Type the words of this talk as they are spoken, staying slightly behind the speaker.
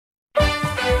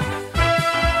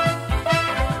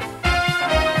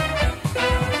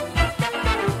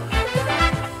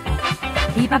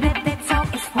Babette zog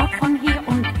es fort von hier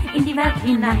und in die Welt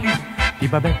hinein. Die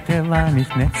Babette war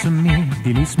nicht nett zu mir,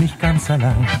 die ließ mich ganz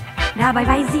allein. Dabei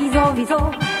weiß sie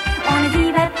sowieso, ohne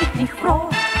sie werd ich nicht froh.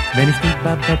 Wenn ich die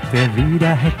Babette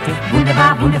wieder hätte,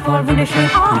 Wunderbar, wundervoll, wunderschön.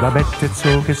 Die Babette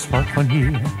zog es fort von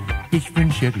hier. Ich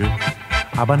wünsch ihr Glück,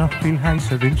 aber noch viel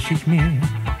heißer wünsch ich mir,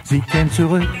 sie käm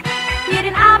zurück.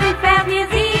 Jeden Abend fährt mir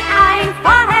sie ein,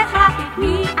 vorher schlaf ich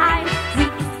nie ein. Sie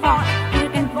ist fort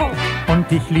irgendwo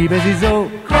und ich liebe sie so.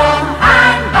 Komm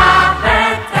heim,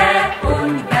 Babette,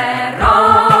 und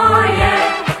bereue,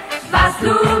 was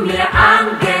du mir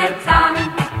angetan.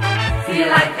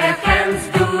 Vielleicht erkennst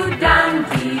du dann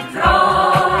die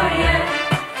Treue.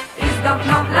 Ist doch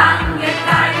noch lange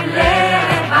kein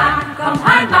leere Bahn. Komm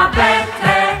heim,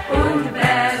 Babette, und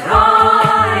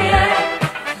bereue,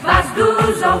 was du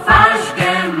so falsch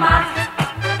gemacht.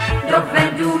 Doch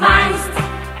wenn du meinst,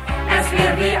 es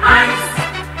wird wie einst,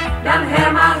 dann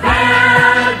hör mal,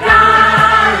 wer da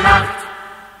lacht.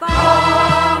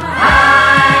 Komm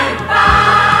heim,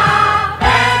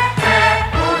 Babette,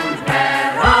 und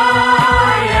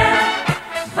bereue,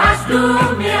 was du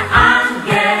mir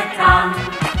angetan.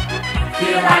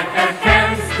 Vielleicht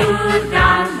erkennst du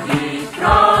dann die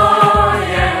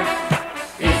Treue.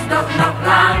 Ist doch noch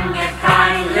lange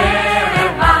kein leere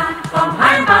Bahn. Komm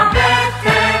heim,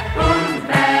 Babette, und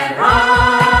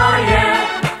bereue,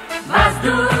 was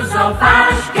du so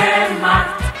falsch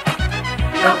gemacht.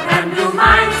 Doch wenn du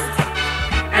meinst,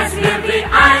 es wird wie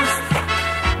einst,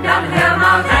 dann hör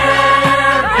mal,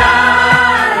 wer da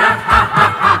lacht. Ha, ha,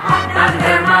 ha, ha. Dann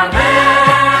hör mal,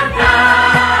 wer da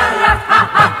lacht. Ha,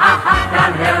 ha, ha, ha.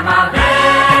 Dann hör mal,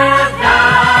 wer da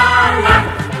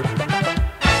lacht.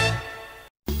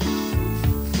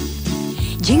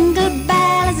 Jingle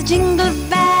bells,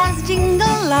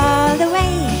 jingle all the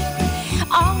way.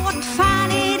 Oh, what fun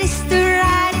it is to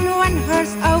ride in one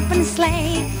horse open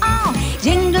sleigh. Oh,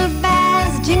 jingle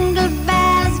bells, jingle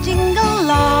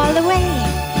all the way.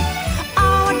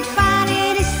 Oh, what fun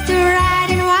it is to ride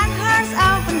in one horse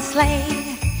open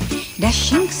sleigh.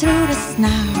 Dashing through the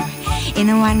snow in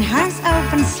a one horse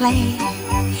open sleigh.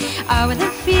 Over the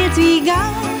fields we go,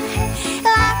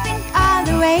 laughing all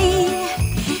the way.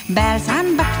 Bells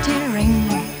on buckle ring,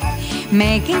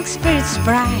 making spirits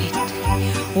bright.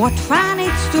 What fun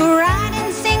it's to ride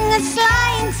and sing a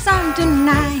sleighing song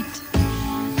tonight.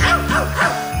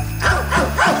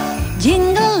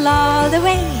 Jingle all the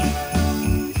way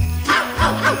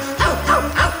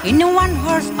in a one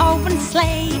horse open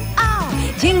sleigh. Oh,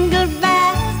 jingle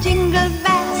bells, jingle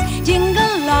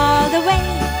all the way.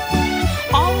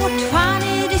 Oh, what fun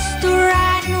it is to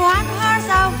ride in one horse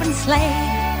open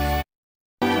sleigh.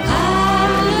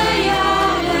 Alle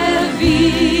jahre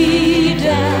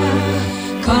wieder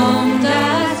kommt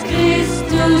das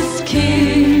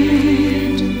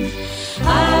Christuskind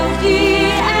auf die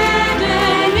Erde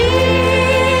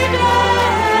nieder,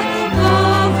 wo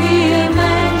wir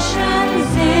Menschen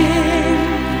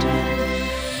sind.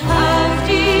 Auf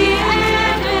die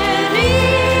Erde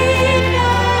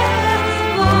nieder,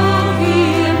 wo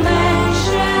wir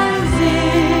Menschen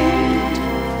sind.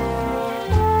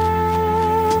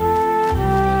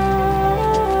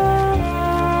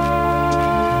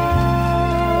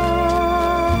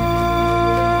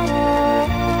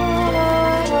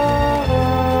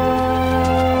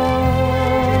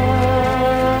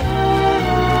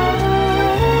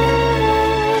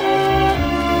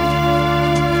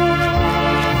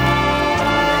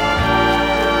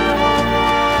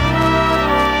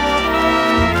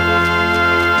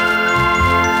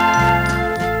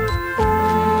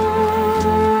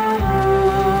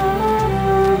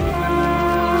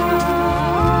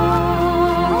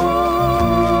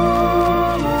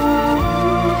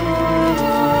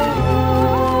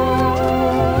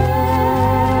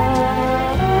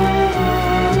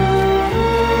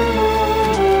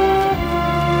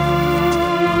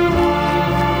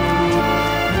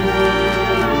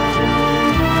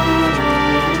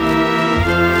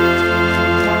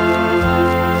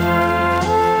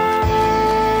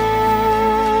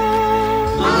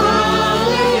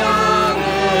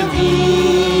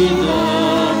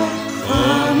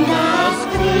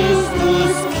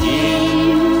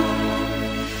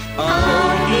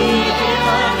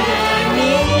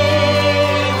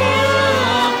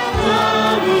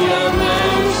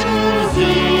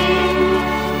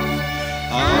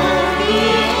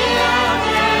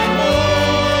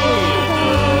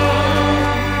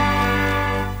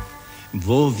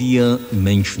 wo wir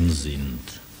Menschen sind.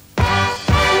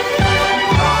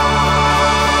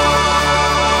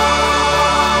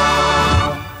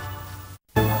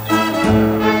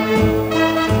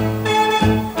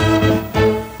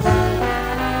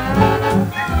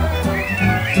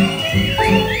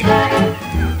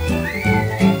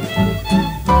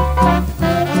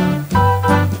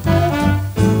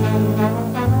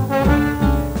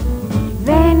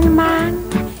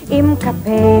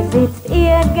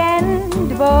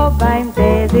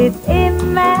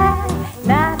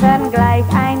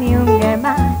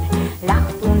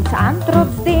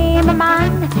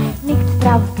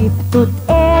 gibt und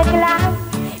er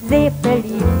gleich sehr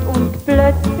verliebt und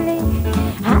plötzlich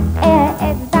hat er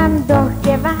es dann doch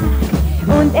gewagt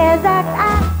und er sagt,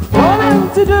 ach, Fräulein,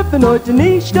 Sie dürfen heute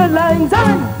nicht allein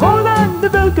sein. Fräulein,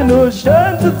 die Wilke nur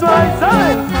schön zu zweit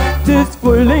sein. Es ist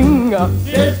Frühling,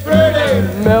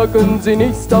 merken Sie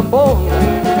nichts davon.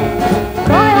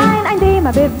 Fräulein, ein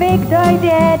Thema bewegt euch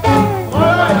der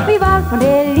wie wollt von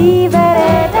der Liebe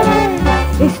reden.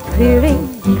 Ist Frühling,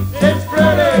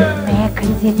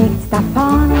 merken Sie nichts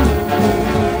davon.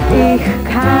 Ich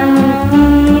kann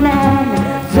Ihnen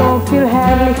so viel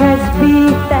Herrliches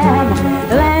bieten,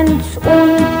 Lenz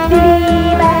und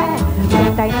Liebe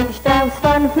und einen Strauß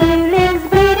von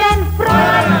Frühlingsblüten.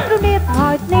 Fräulein, du wirst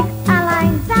heute nicht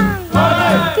allein sein,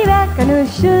 die werden nur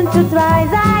schön zu zwei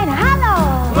sein. Hallo,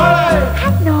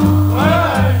 hallo,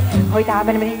 heute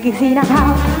Abend bring ich Sie nach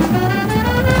Haus.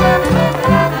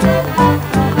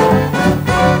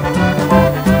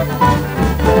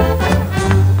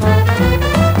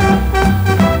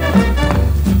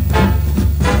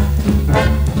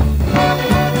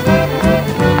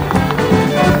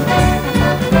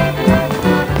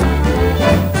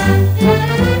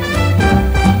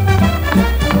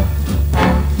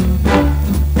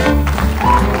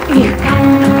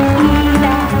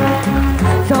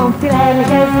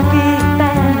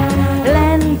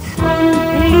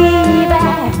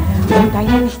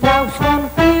 Einen Strauß von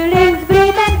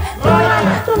Frühlingsbriefen. Fräulein,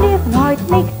 du wirst heute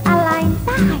nicht allein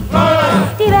sein.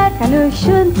 Die Welt kann nur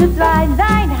schön zu zweit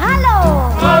sein.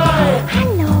 Hallo,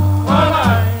 hallo,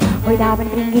 heute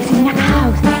Abend bring ich Sie nach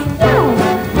Haus.